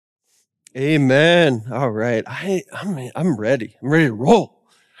Amen. All right. I'm ready. I'm ready to roll.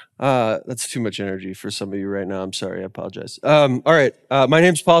 That's too much energy for some of you right now. I'm sorry. I apologize. All right. My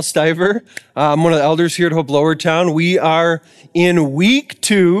name's Paul Stiver. I'm one of the elders here at Hope Lowertown. We are in week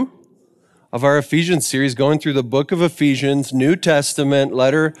 2 of our Ephesians series, going through the book of Ephesians, New Testament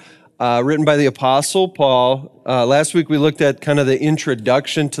letter written by the Apostle Paul. Last week we looked at kind of the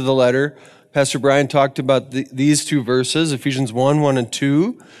introduction to the letter. Pastor Brian talked about these 2 verses, Ephesians 1 and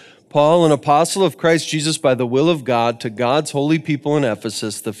 2. Paul, an apostle of Christ Jesus by the will of God, to God's holy people in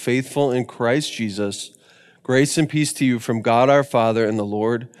Ephesus, the faithful in Christ Jesus, grace and peace to you from God our Father and the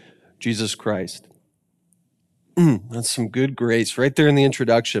Lord Jesus Christ. That's some good grace right there in the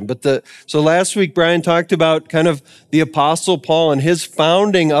introduction. So last week, Brian talked about kind of the Apostle Paul and his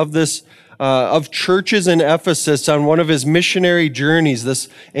founding of this of churches in Ephesus on one of his missionary journeys, this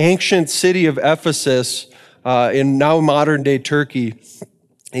ancient city of Ephesus in now modern day Turkey.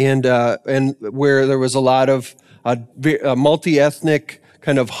 And where there was a lot of a multi-ethnic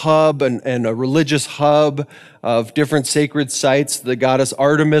kind of hub and a religious hub of different sacred sites. The goddess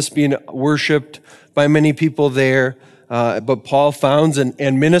Artemis being worshipped by many people there. But Paul founds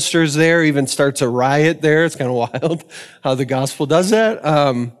and ministers there, even starts a riot there. It's kind of wild how the gospel does that.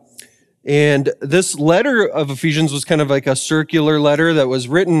 And this letter of Ephesians was kind of like a circular letter that was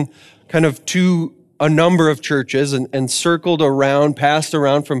written kind of to a number of churches and circled around, passed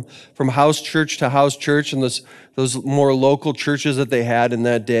around from house church to house church and those more local churches that they had in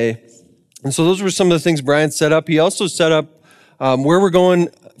that day. And so those were some of the things Brian set up. He also set up where we're going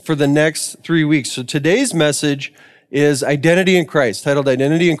for the next 3 weeks. So today's message is Identity in Christ, titled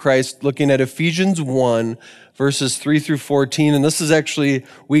Identity in Christ, looking at Ephesians 1, verses 3 through 14. And this is actually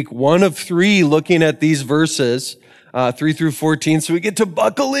week 1 of 3 looking at these verses, 3 through 14. So we get to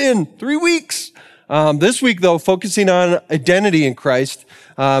buckle in 3 weeks. This week, though, focusing on identity in Christ.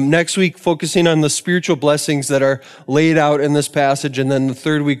 Next week, focusing on the spiritual blessings that are laid out in this passage. And then the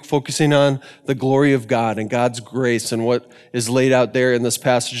third week, focusing on the glory of God and God's grace and what is laid out there in this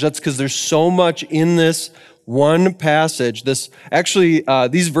passage. That's because there's so much in this one passage.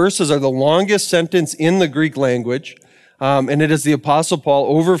 These verses are the longest sentence in the Greek language. And it is the Apostle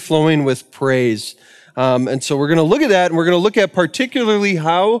Paul overflowing with praise. And so we're going to look at that, and we're going to look at particularly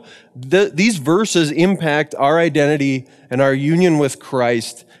how these verses impact our identity and our union with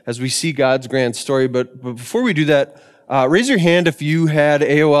Christ as we see God's grand story. But before we do that, raise your hand if you had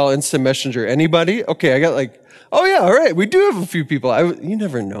AOL Instant Messenger. Anybody? Okay, I got oh yeah, all right. We do have a few people. You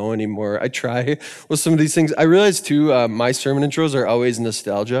never know anymore. I try with some of these things. I realize too, my sermon intros are always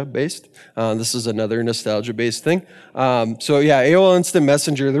nostalgia based. This is another nostalgia based thing. So yeah, AOL Instant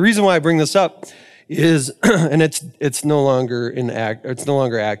Messenger. The reason why I bring this up is, and it's no longer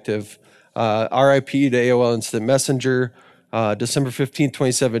active. RIP to AOL Instant Messenger, December 15,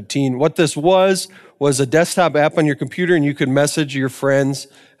 2017. What this was a desktop app on your computer, and you could message your friends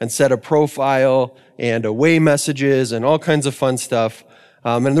and set a profile and away messages and all kinds of fun stuff.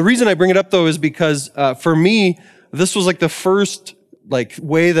 And the reason I bring it up though is because for me, this was like the first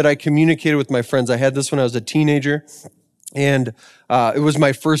way that I communicated with my friends. I had this when I was a teenager, and it was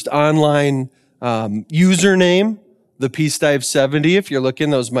my first online username, the PStive70. If you're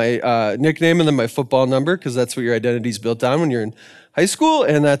looking, that was my nickname, and then my football number, because that's what your identity's built on when you're in high school,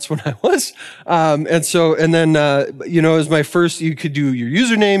 and that's when I was. And then it was my first. You could do your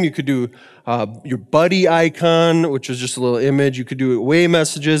username, you could do your buddy icon, which was just a little image. You could do away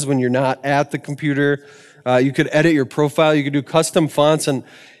messages when you're not at the computer. You could edit your profile. You could do custom fonts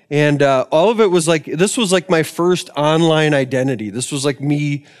and all of it was this was my first online identity. This was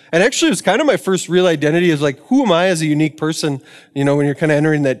me. And actually it was kind of my first real identity is who am I as a unique person? When you're kind of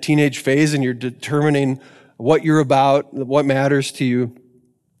entering that teenage phase and you're determining what you're about, what matters to you.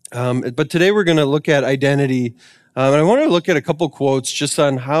 But today we're going to look at identity. And I want to look at a couple quotes just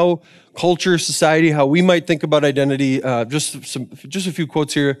on how culture, society, how we might think about identity. Just a few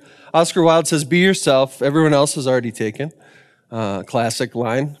quotes here. Oscar Wilde says, "Be yourself. Everyone else is already taken." Classic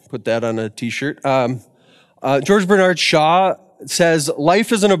line. Put that on a t-shirt. George Bernard Shaw says,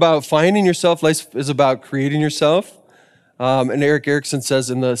 "Life isn't about finding yourself. Life is about creating yourself." And Eric Erickson says,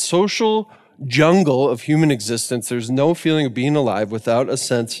 "In the social jungle of human existence, there's no feeling of being alive without a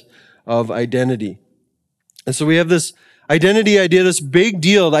sense of identity." And so we have this identity idea, this big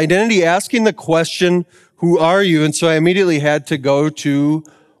deal, the identity asking the question, who are you? And so I immediately had to go to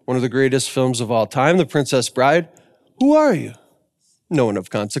one of the greatest films of all time, The Princess Bride. Who are you? No one of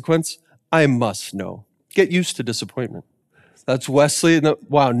consequence. I must know. Get used to disappointment. That's Wesley.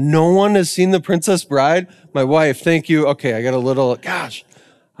 Wow, no one has seen The Princess Bride? My wife, thank you. Okay, I got a little,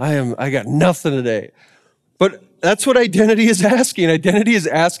 I got nothing today. But that's what identity is asking. Identity is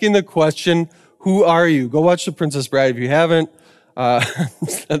asking the question, who are you? Go watch The Princess Bride if you haven't.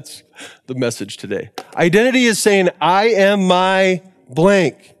 That's the message today. Identity is saying, I am my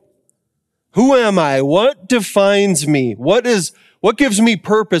blank. Who am I? What defines me? What gives me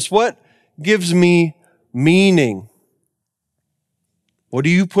purpose? What gives me meaning? What do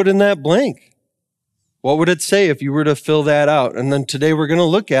you put in that blank? What would it say if you were to fill that out? And then today we're going to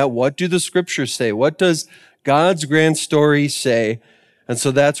look at, what do the scriptures say? What does God's grand story say? And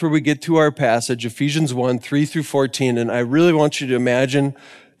so that's where we get to our passage, Ephesians 1, 3 through 14. And I really want you to imagine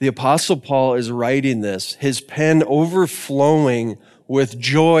the Apostle Paul is writing this, his pen overflowing with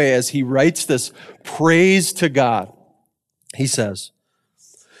joy as he writes this praise to God. He says,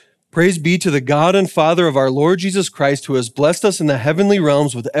 "Praise be to the God and Father of our Lord Jesus Christ, who has blessed us in the heavenly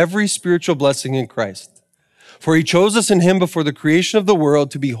realms with every spiritual blessing in Christ. For he chose us in him before the creation of the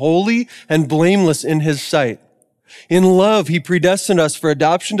world to be holy and blameless in his sight. In love, he predestined us for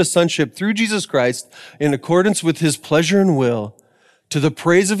adoption to sonship through Jesus Christ in accordance with his pleasure and will, to the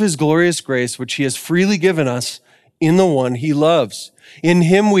praise of his glorious grace, which he has freely given us in the one he loves. In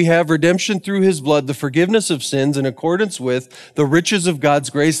him we have redemption through his blood, the forgiveness of sins in accordance with the riches of God's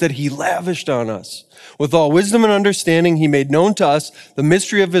grace that he lavished on us. With all wisdom and understanding, he made known to us the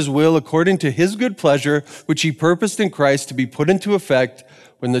mystery of his will according to his good pleasure, which he purposed in Christ to be put into effect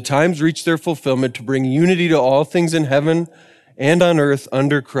when the times reach their fulfillment, to bring unity to all things in heaven and on earth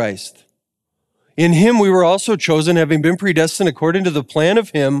under Christ. In him we were also chosen, having been predestined according to the plan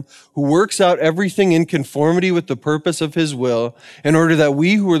of him who works out everything in conformity with the purpose of his will, in order that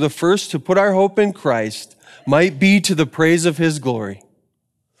we who were the first to put our hope in Christ might be to the praise of his glory.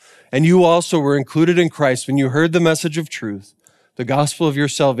 And you also were included in Christ when you heard the message of truth, the gospel of your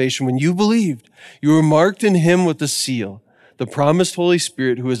salvation. When you believed, you were marked in him with the seal, the promised Holy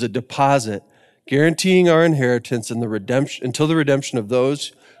Spirit, who is a deposit, guaranteeing our inheritance in the redemption, until the redemption of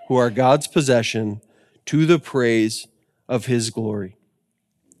those who are God's possession, to the praise of his glory."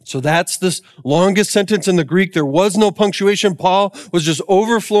 So that's this longest sentence in the Greek. There was no punctuation. Paul was just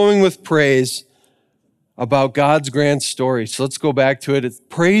overflowing with praise about God's grand story. So let's go back to it. It's,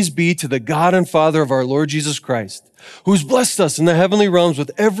 praise be to the God and Father of our Lord Jesus Christ, who's blessed us in the heavenly realms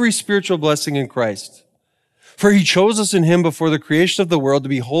with every spiritual blessing in Christ. For he chose us in him before the creation of the world to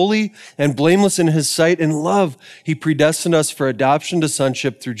be holy and blameless in his sight. In love, he predestined us for adoption to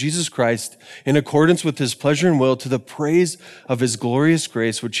sonship through Jesus Christ in accordance with his pleasure and will, to the praise of his glorious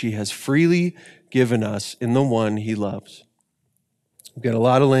grace, which he has freely given us in the one he loves. We've got a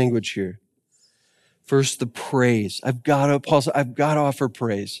lot of language here. First, the praise. Paul said, I've got to offer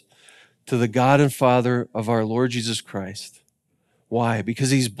praise to the God and Father of our Lord Jesus Christ. Why? Because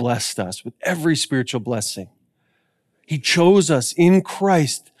he's blessed us with every spiritual blessing. He chose us in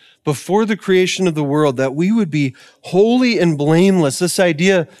Christ before the creation of the world that we would be holy and blameless. This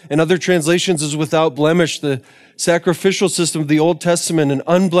idea in other translations is without blemish. The sacrificial system of the Old Testament and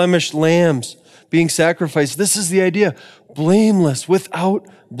unblemished lambs being sacrificed. This is the idea, blameless, without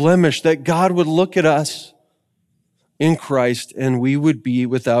blemish, that God would look at us in Christ and we would be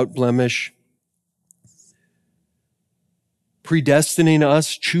without blemish, predestining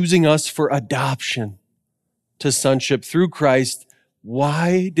us, choosing us for adoption to sonship through Christ.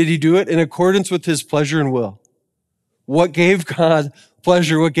 Why did he do it? In accordance with his pleasure and will. What gave God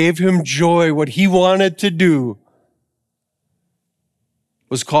pleasure, what gave him joy, what he wanted to do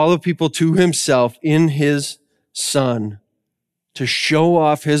was call the people to himself in his Son to show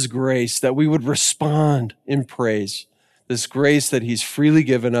off his grace, that we would respond in praise. This grace that he's freely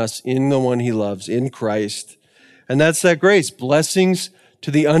given us in the one he loves, in Christ. And that's that grace, blessings to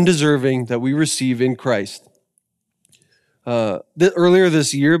the undeserving that we receive in Christ. Earlier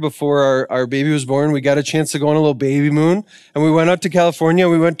this year, before our baby was born, we got a chance to go on a little baby moon, and we went out to California.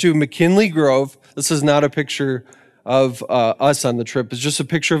 We went to McKinley Grove. This is not a picture of us on the trip. It's just a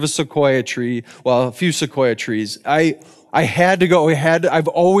picture of a sequoia tree. Well, a few sequoia trees. I had to go. I've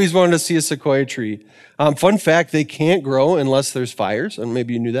always wanted to see a sequoia tree. Fun fact, they can't grow unless there's fires, and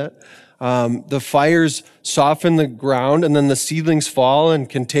maybe you knew that. The fires soften the ground, and then the seedlings fall and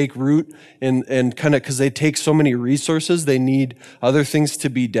can take root and kind of, because they take so many resources, they need other things to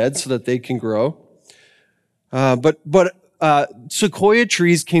be dead so that they can grow. But sequoia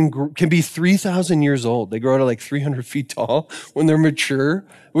trees can be 3,000 years old. They grow to like 300 feet tall when they're mature,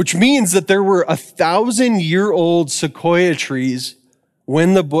 which means that there were 1,000-year-old sequoia trees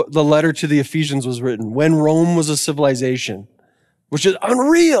when the letter to the Ephesians was written, when Rome was a civilization, which is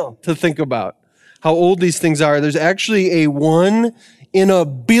unreal to think about how old these things are. There's actually a 1 in a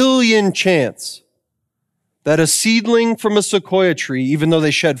billion chance that a seedling from a sequoia tree, even though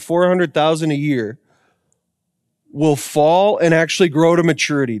they shed 400,000 a year, will fall and actually grow to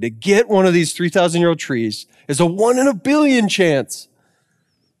maturity. To get one of these 3,000-year-old trees is a 1 in a billion chance.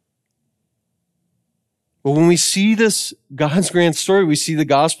 But when we see this God's grand story, we see the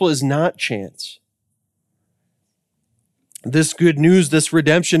gospel is not chance. This good news, this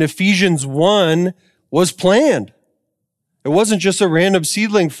redemption, Ephesians 1 was planned. It wasn't just a random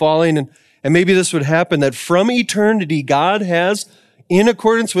seedling falling, and maybe this would happen, that from eternity, God has, in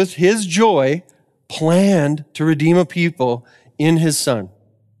accordance with his joy, planned to redeem a people in his Son.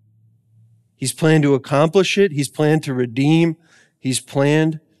 He's planned to accomplish it. He's planned to redeem. He's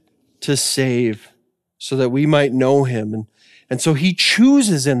planned to save so that we might know him. And so he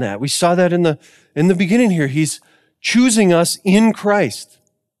chooses in that. We saw that in the beginning here. He's choosing us in Christ.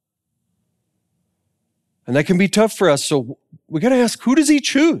 And that can be tough for us. So we got to ask, who does he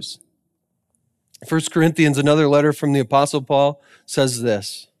choose? 1 Corinthians, another letter from the Apostle Paul, says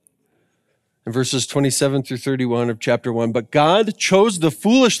this in verses 27 through 31 of chapter 1. But God chose the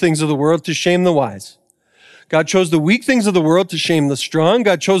foolish things of the world to shame the wise. God chose the weak things of the world to shame the strong.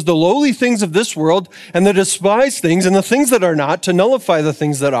 God chose the lowly things of this world and the despised things and the things that are not to nullify the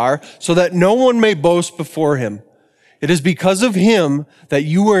things that are, so that no one may boast before him. It is because of him that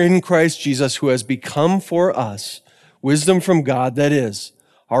you are in Christ Jesus, who has become for us wisdom from God, that is,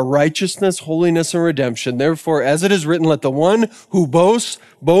 our righteousness, holiness, and redemption. Therefore, as it is written, let the one who boasts,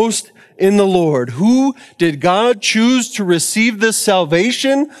 boast in the Lord. Who did God choose to receive this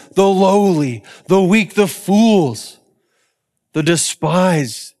salvation? The lowly, the weak, the fools, the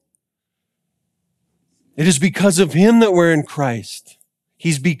despised. It is because of him that we're in Christ.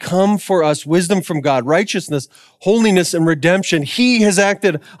 He's become for us wisdom from God, righteousness, holiness, and redemption. He has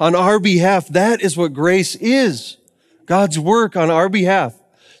acted on our behalf. That is what grace is. God's work on our behalf.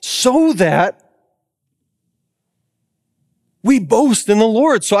 So that we boast in the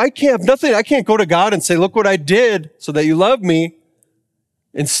Lord. So I can't go to God and say, look what I did so that you love me.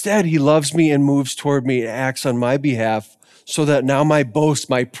 Instead, he loves me and moves toward me and acts on my behalf so that now my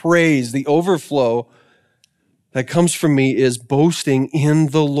boast, my praise, the overflow that comes from me is boasting in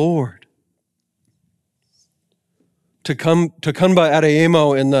the Lord. Takamba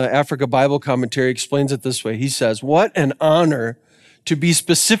Adeyemo in the Africa Bible Commentary explains it this way. He says, what an honor to be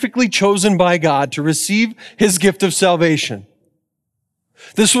specifically chosen by God to receive his gift of salvation.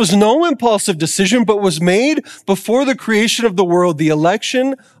 This was no impulsive decision, but was made before the creation of the world. The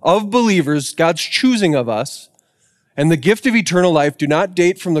election of believers, God's choosing of us, and the gift of eternal life do not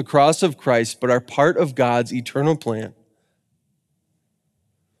date from the cross of Christ, but are part of God's eternal plan.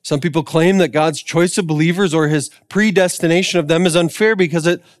 Some people claim that God's choice of believers or his predestination of them is unfair because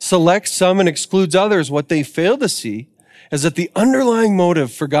it selects some and excludes others. What they fail to see is that the underlying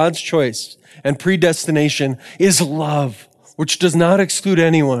motive for God's choice and predestination is love, which does not exclude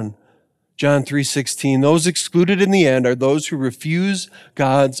anyone. John 3:16, those excluded in the end are those who refuse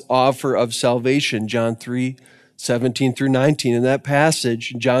God's offer of salvation. John 3:17 through 19. In that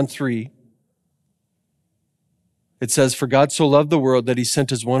passage, John 3, it says, for God so loved the world that he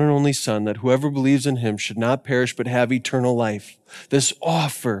sent his one and only Son, that whoever believes in him should not perish but have eternal life. This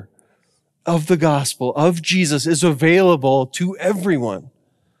offer of the gospel of Jesus is available to everyone.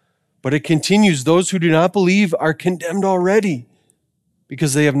 But it continues, those who do not believe are condemned already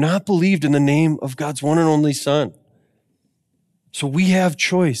because they have not believed in the name of God's one and only Son. So we have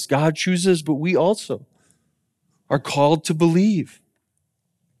choice. God chooses, but we also are called to believe.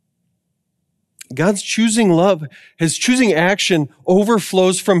 God's choosing love, his choosing action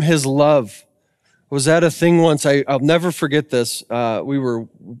overflows from his love. I was at a thing once, I'll never forget this. We were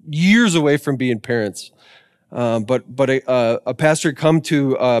years away from being parents. But a pastor had come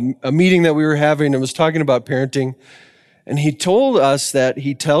to a meeting that we were having and was talking about parenting. And he told us that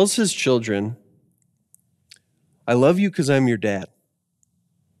he tells his children, I love you because I'm your dad.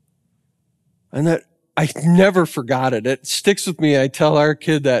 And that I never forgot it. It sticks with me. I tell our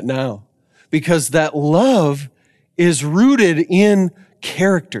kid that now. Because that love is rooted in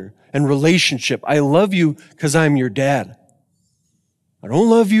character and relationship. I love you because I'm your dad. I don't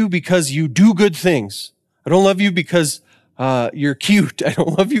love you because you do good things. I don't love you because you're cute. I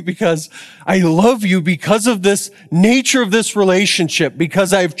don't love you because I love you because of this nature of this relationship,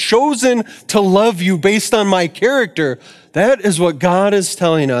 because I've chosen to love you based on my character. That is what God is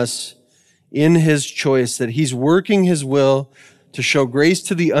telling us in his choice, that he's working his will to show grace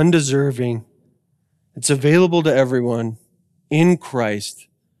to the undeserving. It's available to everyone in Christ.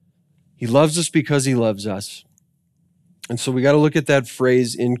 He loves us because he loves us. And so we got to look at that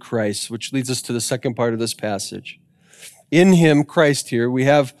phrase, in Christ, which leads us to the second part of this passage. In him, Christ here, we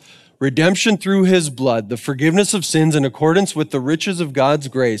have redemption through his blood, the forgiveness of sins in accordance with the riches of God's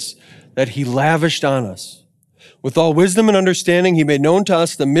grace that he lavished on us. With all wisdom and understanding, he made known to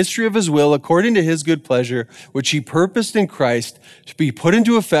us the mystery of his will according to his good pleasure, which he purposed in Christ to be put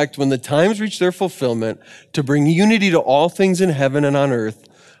into effect when the times reach their fulfillment, to bring unity to all things in heaven and on earth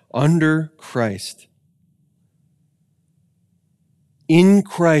under Christ. In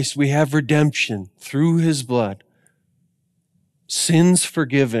Christ, we have redemption through his blood. Sins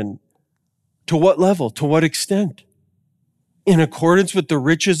forgiven. To what level? To what extent? In accordance with the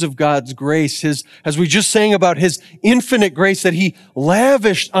riches of God's grace, as we just sang about his infinite grace that he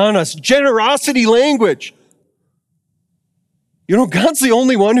lavished on us, generosity language. You know, God's the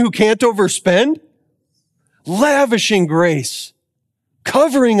only one who can't overspend. Lavishing grace,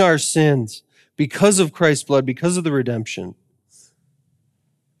 covering our sins because of Christ's blood, because of the redemption.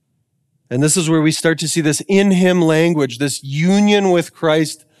 And this is where we start to see this in him language, this union with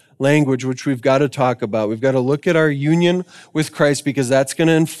Christ language, which we've got to talk about. We've got to look at our union with Christ because that's going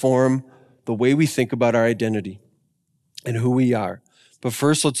to inform the way we think about our identity and who we are. But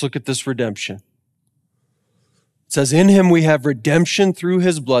first, let's look at this redemption. It says, in him we have redemption through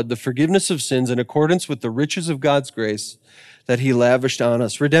his blood, the forgiveness of sins in accordance with the riches of God's grace that he lavished on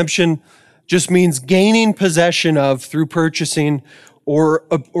us. Redemption just means gaining possession of through purchasing or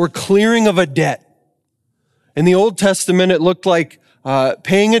clearing of a debt. In the Old Testament, it looked like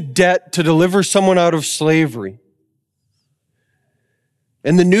paying a debt to deliver someone out of slavery.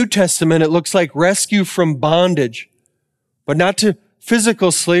 In the New Testament, it looks like rescue from bondage, but not to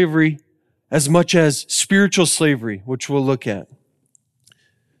physical slavery as much as spiritual slavery, which we'll look at.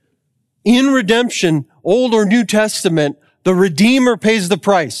 In redemption, Old or New Testament, the Redeemer pays the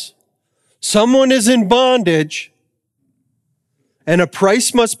price. Someone is in bondage, and a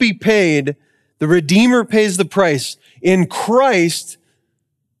price must be paid. The Redeemer pays the price. In Christ,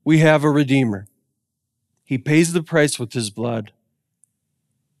 we have a Redeemer. He pays the price with his blood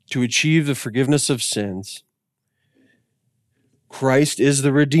to achieve the forgiveness of sins. Christ is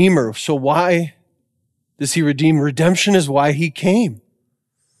the Redeemer. So why does he redeem? Redemption is why he came.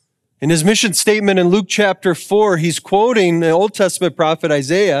 In his mission statement in Luke chapter 4, he's quoting the Old Testament prophet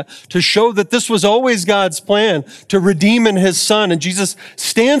Isaiah to show that this was always God's plan to redeem in his son. And Jesus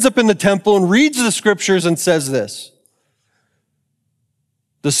stands up in the temple and reads the scriptures and says this: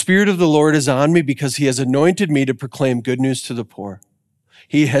 the Spirit of the Lord is on me because he has anointed me to proclaim good news to the poor.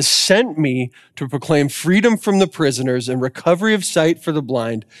 He has sent me to proclaim freedom from the prisoners and recovery of sight for the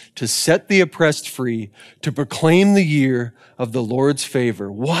blind, to set the oppressed free, to proclaim the year of the Lord's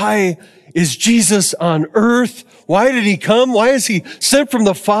favor. Why is Jesus on earth? Why did he come? Why is he sent from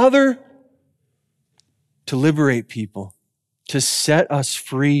the Father? To liberate people, to set us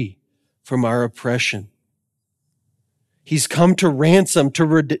free from our oppression. He's come to ransom,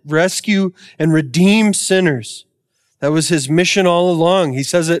 to rescue and redeem sinners. That was his mission all along. He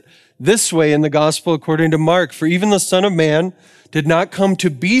says it this way in the gospel according to Mark: for even the Son of Man did not come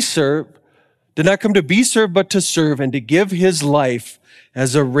to be served, but to serve and to give his life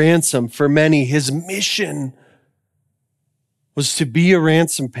as a ransom for many. His mission was to be a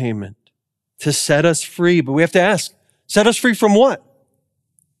ransom payment, to set us free. But we have to ask, set us free from what?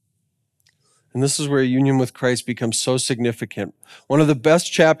 And this is where union with Christ becomes so significant. One of the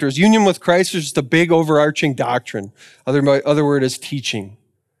best chapters, union with Christ is just a big overarching doctrine. Other word is teaching.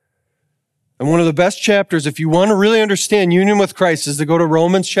 And one of the best chapters, if you want to really understand union with Christ, is to go to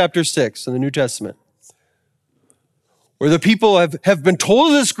Romans chapter 6 in the New Testament, where the people have been told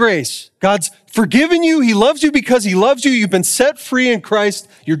of this grace. God's forgiven you. He loves you because he loves you. You've been set free in Christ.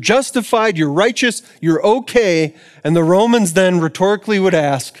 You're justified. You're righteous. You're okay. And the Romans then rhetorically would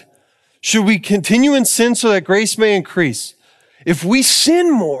ask, should we continue in sin so that grace may increase? If we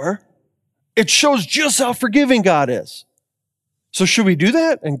sin more, it shows just how forgiving God is. So should we do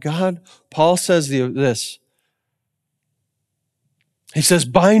that? And Paul says this. He says,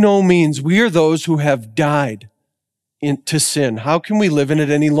 by no means, we are those who have died into sin. How can we live in it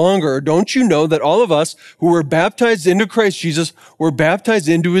any longer? Or don't you know that all of us who were baptized into Christ Jesus were baptized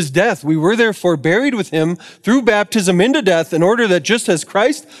into his death? We were therefore buried with him through baptism into death, in order that just as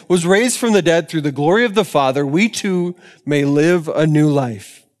Christ was raised from the dead through the glory of the Father, we too may live a new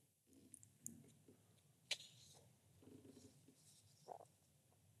life.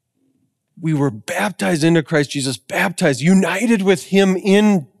 We were baptized into Christ Jesus, baptized, united with him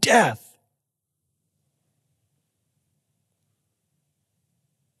in death.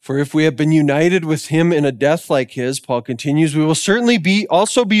 For if we have been united with him in a death like his, Paul continues, we will certainly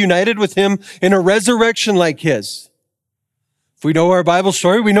also be united with him in a resurrection like his. If we know our Bible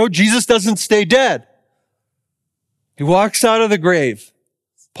story, we know Jesus doesn't stay dead. He walks out of the grave.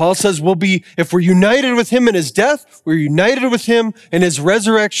 Paul says if we're united with him in his death, we're united with him in his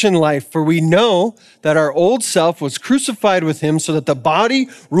resurrection life. For we know that our old self was crucified with him so that the body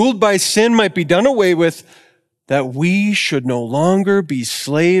ruled by sin might be done away with, that we should no longer be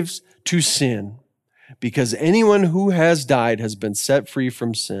slaves to sin, because anyone who has died has been set free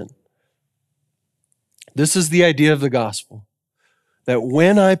from sin. This is the idea of the gospel, that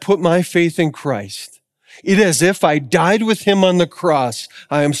when I put my faith in Christ, it is as if I died with him on the cross.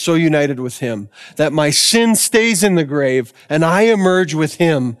 I am so united with him that my sin stays in the grave and I emerge with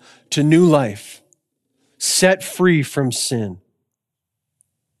him to new life, set free from sin.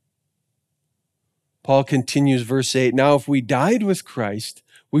 Paul continues, verse 8, now if we died with Christ,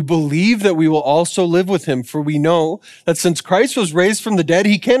 we believe that we will also live with him, for we know that since Christ was raised from the dead,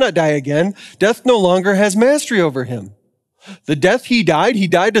 he cannot die again. Death no longer has mastery over him. The death he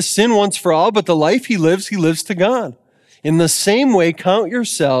died to sin once for all, but the life he lives to God. In the same way, count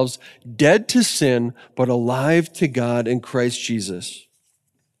yourselves dead to sin, but alive to God in Christ Jesus.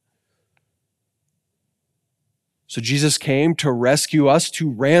 So Jesus came to rescue us,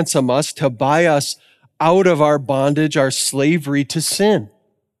 to ransom us, to buy us out of our bondage, our slavery to sin.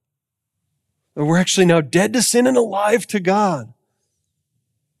 And we're actually now dead to sin and alive to God.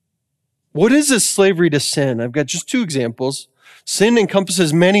 What is this slavery to sin? I've got just two examples. Sin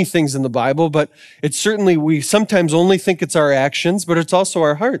encompasses many things in the Bible, but it's certainly, we sometimes only think it's our actions, but it's also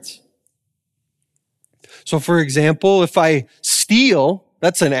our hearts. So for example, if I steal,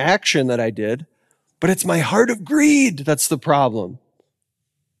 that's an action that I did, but it's my heart of greed that's the problem.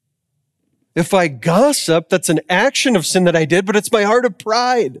 If I gossip, that's an action of sin that I did, but it's my heart of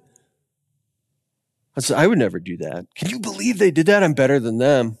pride. I would never do that. Can you believe they did that? I'm better than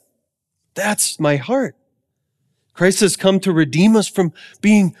them. That's my heart. Christ has come to redeem us from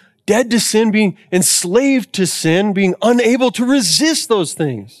being dead to sin, being enslaved to sin, being unable to resist those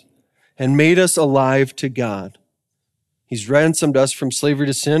things, and made us alive to God. He's ransomed us from slavery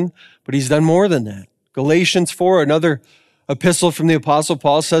to sin, but he's done more than that. Galatians 4, another epistle from the Apostle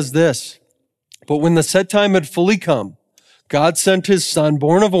Paul, says this, but when the set time had fully come, God sent his Son,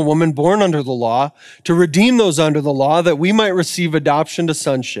 born of a woman, born under the law, to redeem those under the law, that we might receive adoption to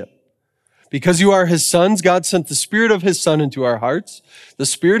sonship. Because you are his sons, God sent the Spirit of his Son into our hearts, the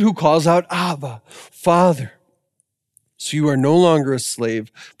Spirit who calls out, Abba, Father. So you are no longer a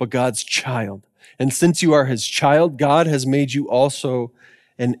slave, but God's child. And since you are his child, God has made you also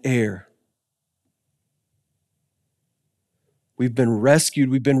an heir. We've been rescued,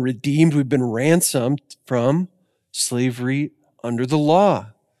 we've been redeemed, we've been ransomed from slavery under the law.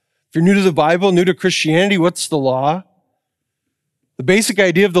 If you're new to the Bible, new to Christianity, what's the law? The basic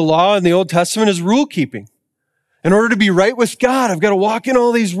idea of the law in the Old Testament is rule keeping. In order to be right with God, I've got to walk in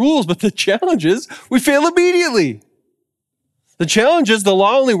all these rules, but the challenge is we fail immediately. The challenge is the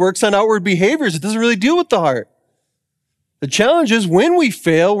law only works on outward behaviors. It doesn't really deal with the heart. The challenge is when we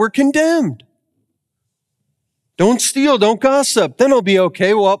fail, we're condemned. Don't steal, don't gossip, then I'll be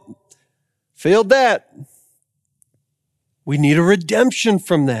okay. Well, failed that. We need a redemption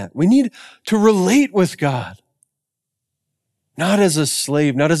from that. We need to relate with God. Not as a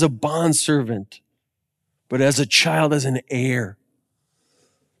slave, not as a bondservant, but as a child, as an heir.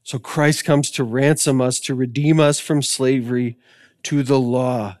 So Christ comes to ransom us, to redeem us from slavery to the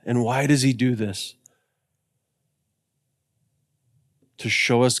law. And why does he do this? To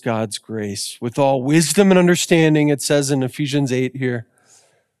show us God's grace. With all wisdom and understanding, it says in Ephesians 8 here,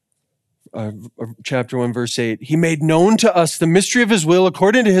 chapter 1, verse 8, he made known to us the mystery of his will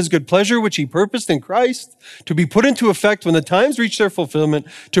according to his good pleasure, which he purposed in Christ to be put into effect when the times reach their fulfillment,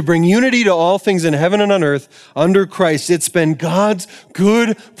 to bring unity to all things in heaven and on earth under Christ. It's been God's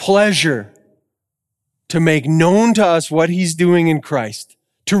good pleasure to make known to us what he's doing in Christ,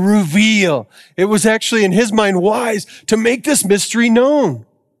 to reveal. It was actually in his mind wise to make this mystery known.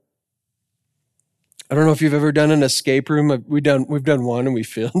 I don't know if you've ever done an escape room. We've done one and we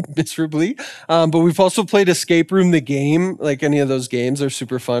failed miserably. But we've also played Escape Room, the game, like any of those games. They're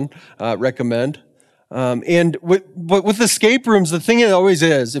super fun. Recommend. And with escape rooms, the thing it always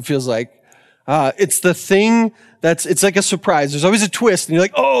is, it feels like, it's the thing it's like a surprise. There's always a twist and you're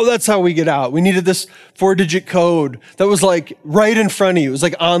like, oh, that's how we get out. We needed this 4-digit code that was like right in front of you. It was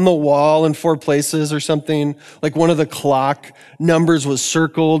like on the wall in 4 places or something. Like one of the clock numbers was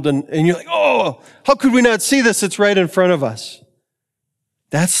circled and you're like, oh, how could we not see this? It's right in front of us.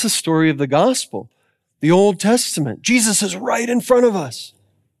 That's the story of the gospel, the Old Testament. Jesus is right in front of us.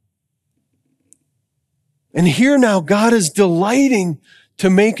 And here now God is delighting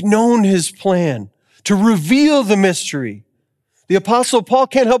to make known his plan, to reveal the mystery. The Apostle Paul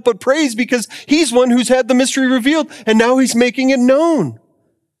can't help but praise because he's one who's had the mystery revealed and now he's making it known.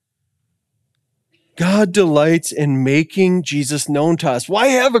 God delights in making Jesus known to us. Why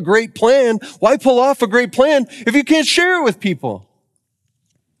have a great plan? Why pull off a great plan if you can't share it with people?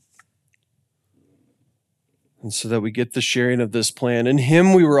 And so that we get the sharing of this plan. In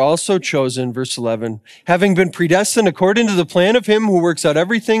him we were also chosen, verse 11, having been predestined according to the plan of him who works out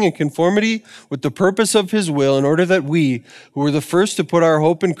everything in conformity with the purpose of his will, in order that we, who were the first to put our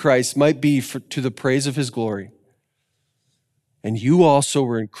hope in Christ, might be to the praise of his glory. And you also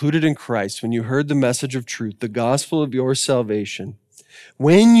were included in Christ when you heard the message of truth, the gospel of your salvation.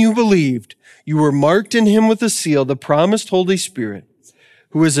 When you believed, you were marked in him with a seal, the promised Holy Spirit,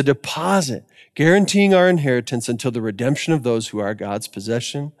 who is a deposit guaranteeing our inheritance until the redemption of those who are God's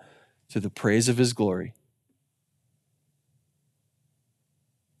possession, to the praise of his glory.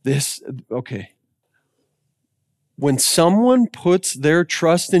 When someone puts their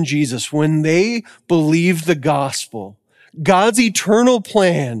trust in Jesus, when they believe the gospel, God's eternal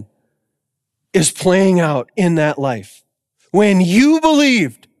plan is playing out in that life. When you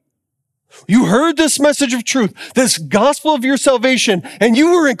believed, you heard this message of truth, this gospel of your salvation, and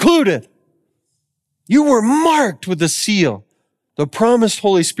you were included. You were marked with a seal, the promised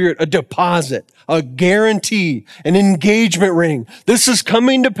Holy Spirit, a deposit, a guarantee, an engagement ring. This is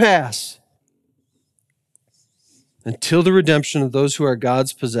coming to pass until the redemption of those who are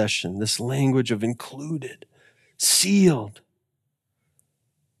God's possession. This language of included, sealed.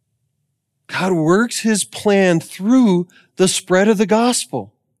 God works his plan through the spread of the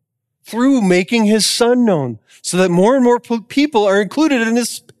gospel, through making his son known, so that more and more people are included in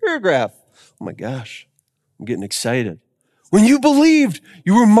this paragraph. Oh my gosh, I'm getting excited. When you believed,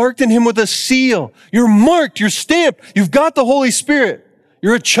 you were marked in him with a seal. You're marked, you're stamped, you've got the Holy Spirit.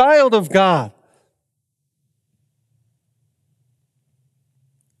 You're a child of God.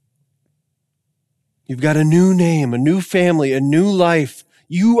 You've got a new name, a new family, a new life.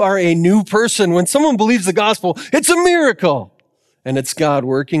 You are a new person. When someone believes the gospel, it's a miracle. And it's God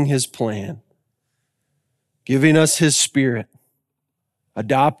working his plan, giving us his Spirit,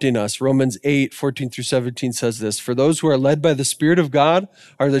 adopting us. Romans 8:14-17 says this, for those who are led by the Spirit of God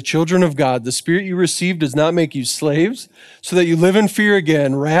are the children of God. The Spirit you received does not make you slaves so that you live in fear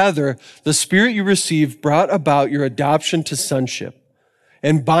again. Rather, the Spirit you received brought about your adoption to sonship.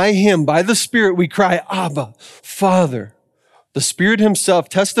 And by him, by the Spirit, we cry, Abba, Father. The Spirit himself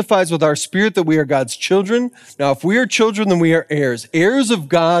testifies with our spirit that we are God's children. Now, if we are children, then we are heirs, heirs of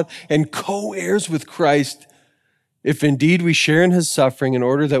God and co-heirs with Christ, if indeed we share in his suffering, in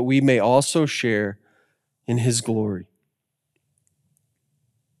order that we may also share in his glory.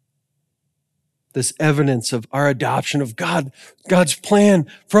 This evidence of our adoption of God, God's plan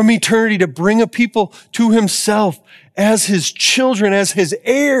from eternity to bring a people to himself as his children, as his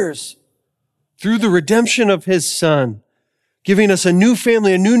heirs, through the redemption of his Son, giving us a new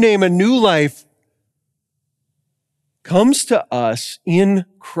family, a new name, a new life, comes to us in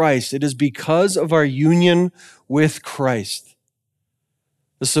Christ. It is because of our union with Christ.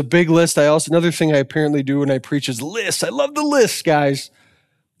 This is a big list. Another thing I apparently do when I preach is lists. I love the lists, guys.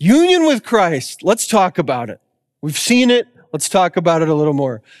 Union with Christ. Let's talk about it. We've seen it. Let's talk about it a little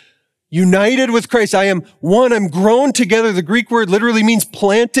more. United with Christ. I am one. I'm grown together. The Greek word literally means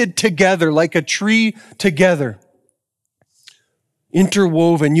planted together, like a tree together.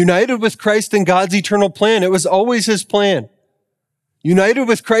 Interwoven, united with Christ in God's eternal plan. It was always his plan. United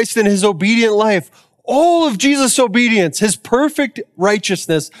with Christ in his obedient life. All of Jesus' obedience, his perfect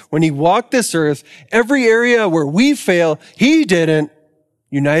righteousness when he walked this earth, every area where we fail, he didn't.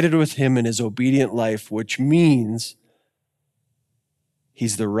 United with him in his obedient life, which means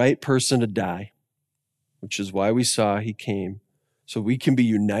he's the right person to die, which is why we saw he came. So we can be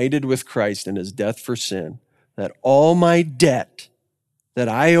united with Christ in his death for sin, that all my debt that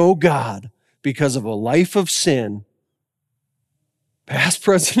I owe God because of a life of sin, past,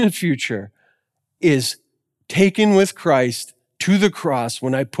 present, and future, is taken with Christ to the cross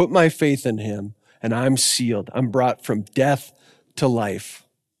when I put my faith in him, and I'm sealed. I'm brought from death to life,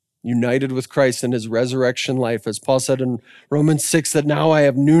 united with Christ in his resurrection life. As Paul said in Romans 6, that now I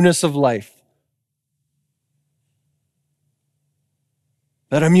have newness of life.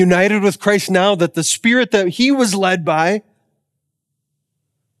 That I'm united with Christ now, that the Spirit that he was led by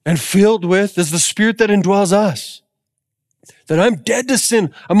and filled with is the Spirit that indwells us. That I'm dead to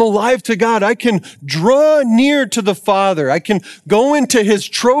sin. I'm alive to God. I can draw near to the Father. I can go into his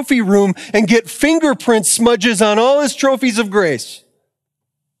trophy room and get fingerprint smudges on all his trophies of grace.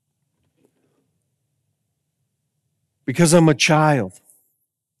 Because I'm a child.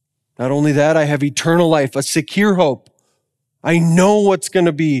 Not only that, I have eternal life, a secure hope. I know what's going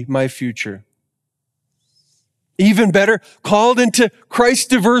to be my future. Even better, called into Christ's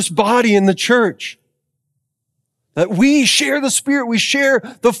diverse body in the church. That we share the Spirit, we share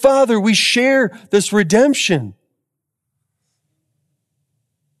the Father, we share this redemption.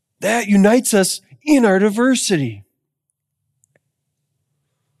 That unites us in our diversity.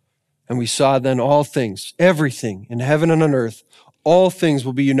 And we saw then all things, everything in heaven and on earth, all things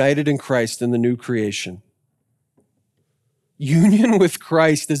will be united in Christ in the new creation. Union with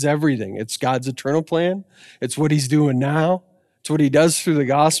Christ is everything. It's God's eternal plan. It's what he's doing now. It's what he does through the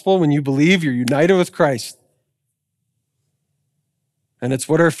gospel. When you believe, you're united with Christ. And it's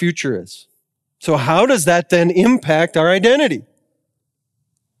what our future is. So how does that then impact our identity?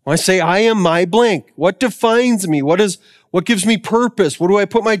 When I say I am my blank, what defines me? What gives me purpose? What do I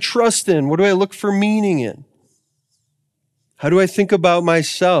put my trust in? What do I look for meaning in? How do I think about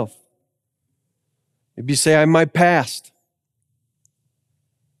myself? Maybe you say I'm my past.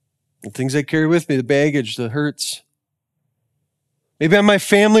 The things I carry with me, the baggage, the hurts. Maybe I'm my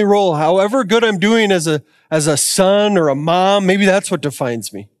family role. However good I'm doing as a son or a mom, maybe that's what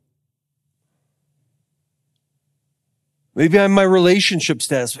defines me. Maybe I'm my relationship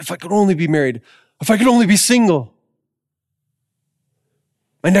status. If I could only be married. If I could only be single.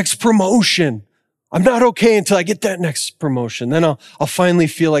 My next promotion. I'm not okay until I get that next promotion. Then I'll finally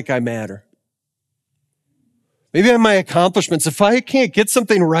feel like I matter. Maybe I'm my accomplishments. If I can't get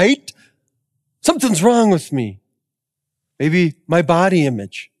something right, something's wrong with me. Maybe my body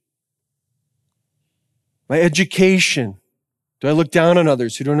image. My education. Do I look down on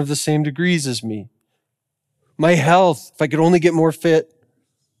others who don't have the same degrees as me? My health, if I could only get more fit.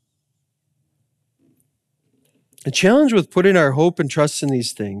 The challenge with putting our hope and trust in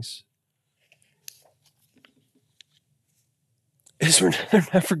these things is they're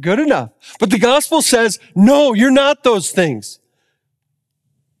never good enough. But the gospel says, no, you're not those things.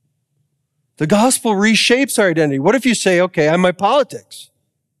 The gospel reshapes our identity. What if you say, okay, I'm my politics.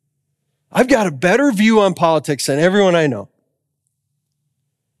 I've got a better view on politics than everyone I know.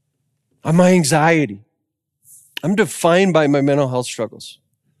 I'm my anxiety. I'm defined by my mental health struggles.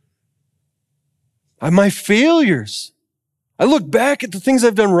 I'm my failures. I look back at the things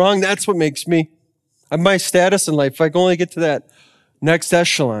I've done wrong. That's what makes me. I'm my status in life. If I can only get to that next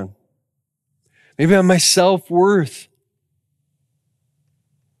echelon. Maybe I'm my self-worth.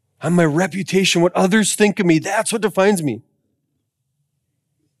 I'm my reputation, what others think of me. That's what defines me.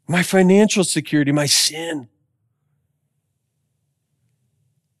 My financial security, my sin.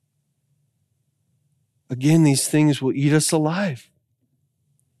 Again, these things will eat us alive.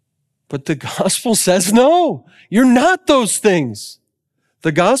 But the gospel says, no, you're not those things.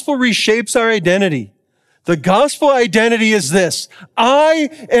 The gospel reshapes our identity. The gospel identity is this: I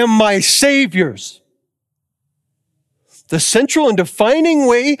am my Savior's. The central and defining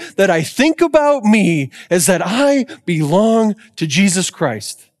way that I think about me is that I belong to Jesus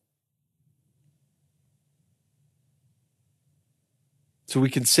Christ. So we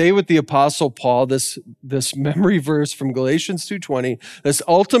can say with the Apostle Paul, this memory verse from Galatians 2:20, this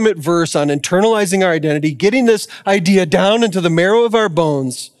ultimate verse on internalizing our identity, getting this idea down into the marrow of our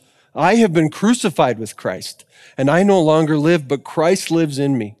bones. I have been crucified with Christ, and I no longer live, but Christ lives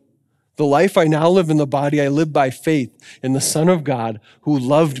in me. The life I now live in the body, I live by faith in the Son of God who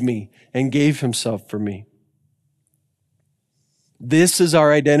loved me and gave himself for me. This is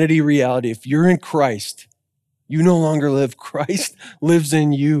our identity reality. If you're in Christ, you no longer live. Christ lives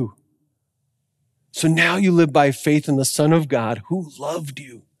in you. So now you live by faith in the Son of God who loved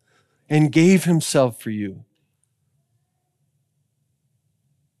you and gave himself for you.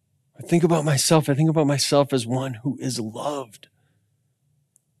 I think about myself as one who is loved,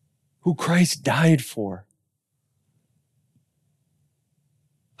 who Christ died for.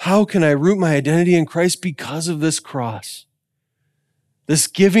 How can I root my identity in Christ? Because of this cross. This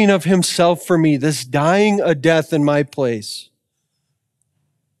giving of himself for me, this dying a death in my place.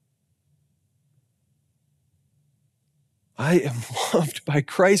 I am loved by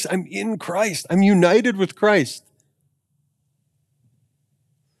Christ. I'm in Christ. I'm united with Christ.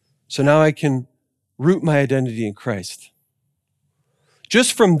 So now I can root my identity in Christ.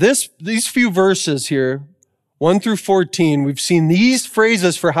 Just from these few verses here, 1 through 14, we've seen these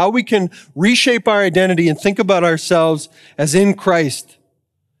phrases for how we can reshape our identity and think about ourselves as in Christ.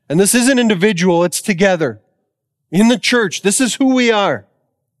 And this isn't individual, it's together. In the church, this is who we are.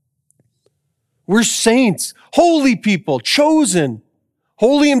 We're saints, holy people, chosen,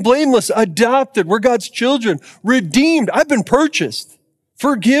 holy and blameless, adopted. We're God's children, redeemed. I've been purchased,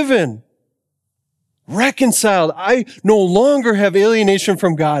 forgiven, reconciled. I no longer have alienation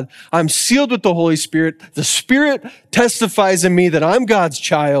from God. I'm sealed with the Holy Spirit. The Spirit testifies in me that I'm God's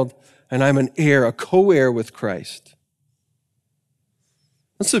child and I'm an heir, a co-heir with Christ.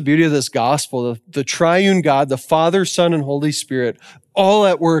 That's the beauty of this gospel, the triune God, the Father, Son, and Holy Spirit, all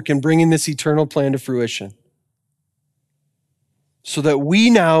at work in bringing this eternal plan to fruition. So that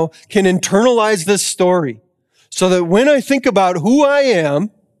we now can internalize this story. So that when I think about who I am,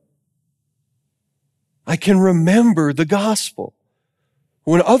 I can remember the gospel.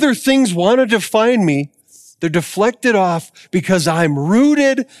 When other things want to define me, they're deflected off because I'm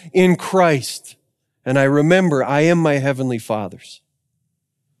rooted in Christ. And I remember I am my heavenly Father's.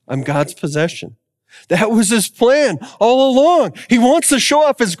 I'm God's possession. That was his plan all along. He wants to show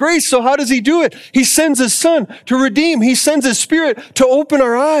off his grace. So how does he do it? He sends his Son to redeem. He sends his Spirit to open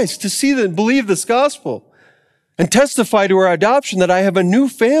our eyes to see and believe this gospel and testify to our adoption that I have a new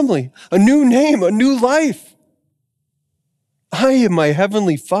family, a new name, a new life. I am my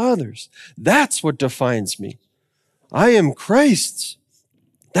heavenly Father's. That's what defines me. I am Christ's.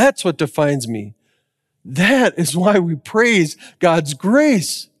 That's what defines me. That is why we praise God's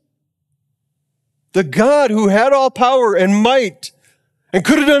grace. The God who had all power and might and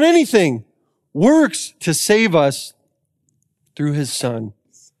could have done anything works to save us through his Son.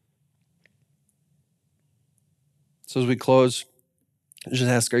 So as we close, just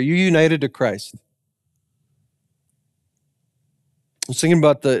ask, are you united to Christ? I was thinking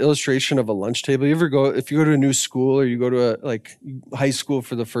about the illustration of a lunch table. If you go to a new school or you go to a high school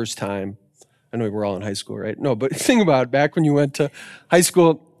for the first time, I know we're all in high school, right? No, but think about it, back when you went to high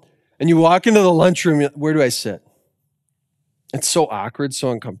school and you walk into the lunchroom, where do I sit? It's so awkward,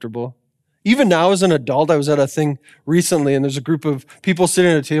 so uncomfortable. Even now as an adult, I was at a thing recently and there's a group of people sitting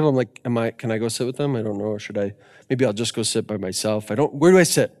at a table. I'm like, can I go sit with them? I don't know. Or maybe I'll just go sit by myself. Where do I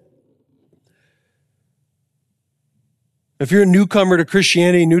sit? If you're a newcomer to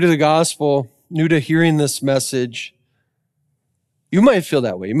Christianity, new to the gospel, new to hearing this message, you might feel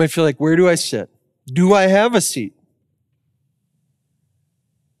that way. You might feel like, where do I sit? Do I have a seat?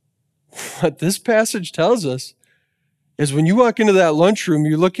 What this passage tells us is when you walk into that lunchroom,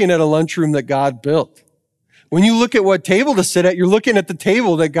 you're looking at a lunchroom that God built. When you look at what table to sit at, you're looking at the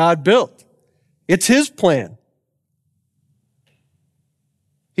table that God built. It's his plan.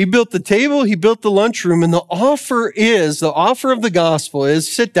 He built the table, he built the lunchroom, and the offer of the gospel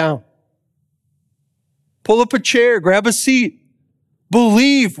is sit down. Pull up a chair, grab a seat,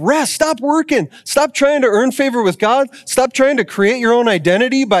 believe, rest, stop working. Stop trying to earn favor with God. Stop trying to create your own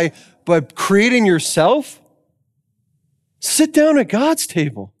identity by creating yourself. Sit down at God's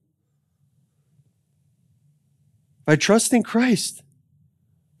table by trusting Christ.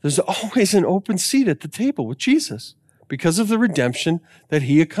 There's always an open seat at the table with Jesus because of the redemption that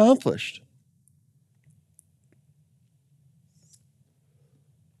he accomplished.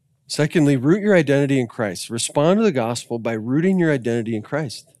 Secondly, root your identity in Christ. Respond to the gospel by rooting your identity in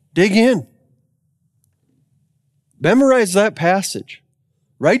Christ. Dig in. Memorize that passage.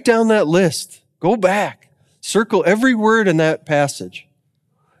 Write down that list. Go back. Circle every word in that passage.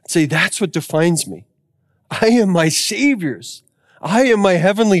 Say, that's what defines me. I am my Savior's. I am my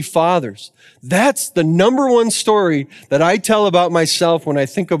heavenly Father's. That's the number one story that I tell about myself when I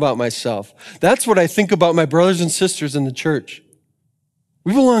think about myself. That's what I think about my brothers and sisters in the church.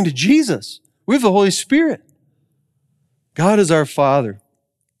 We belong to Jesus. We have the Holy Spirit. God is our Father.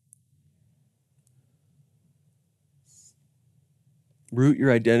 Root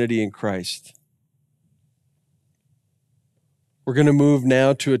your identity in Christ. We're going to move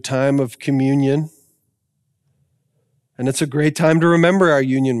now to a time of communion. And it's a great time to remember our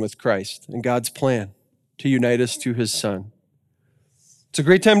union with Christ and God's plan to unite us to his Son. It's a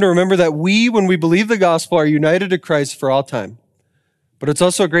great time to remember that we, when we believe the gospel, are united to Christ for all time. But it's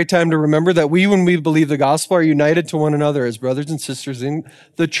also a great time to remember that we, when we believe the gospel, are united to one another as brothers and sisters in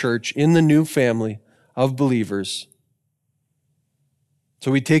the church, in the new family of believers.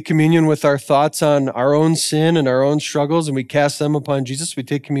 So we take communion with our thoughts on our own sin and our own struggles, and we cast them upon Jesus. We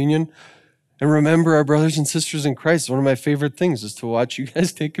take communion and remember our brothers and sisters in Christ. One of my favorite things is to watch you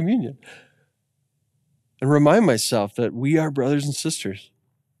guys take communion and remind myself that we are brothers and sisters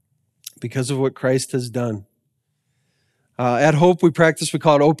because of what Christ has done. At Hope, we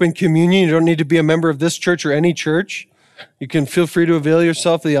call it open communion. You don't need to be a member of this church or any church. You can feel free to avail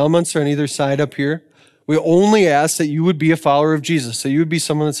yourself. The elements are on either side up here. We only ask that you would be a follower of Jesus. So you would be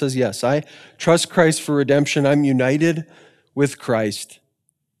someone that says, yes, I trust Christ for redemption. I'm united with Christ.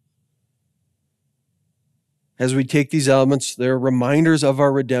 As we take these elements, they're reminders of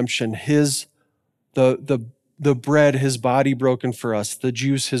our redemption. The bread, his body broken for us. The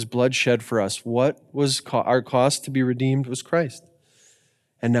juice, his blood shed for us. What was our cost to be redeemed was Christ.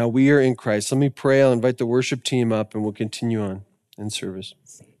 And now we are in Christ. Let me pray. I'll invite the worship team up and we'll continue on in service.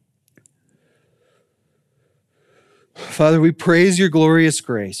 Father, we praise your glorious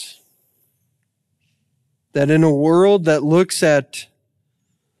grace, that in a world that looks at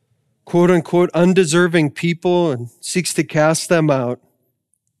quote unquote undeserving people and seeks to cast them out,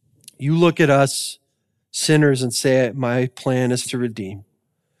 you look at us sinners and say, my plan is to redeem,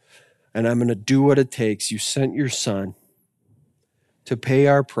 and I'm going to do what it takes. You sent your son to pay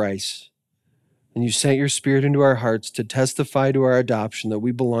our price, and you sent your Spirit into our hearts to testify to our adoption that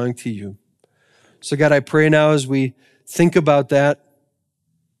we belong to you. So God, I pray now as we think about that,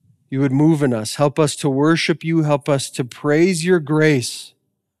 you would move in us. Help us to worship you. Help us to praise your grace.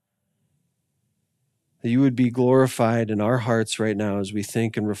 That you would be glorified in our hearts right now as we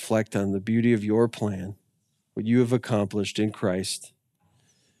think and reflect on the beauty of your plan, what you have accomplished in Christ.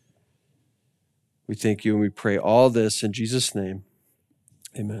 We thank you and we pray all this in Jesus' name.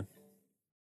 Amen.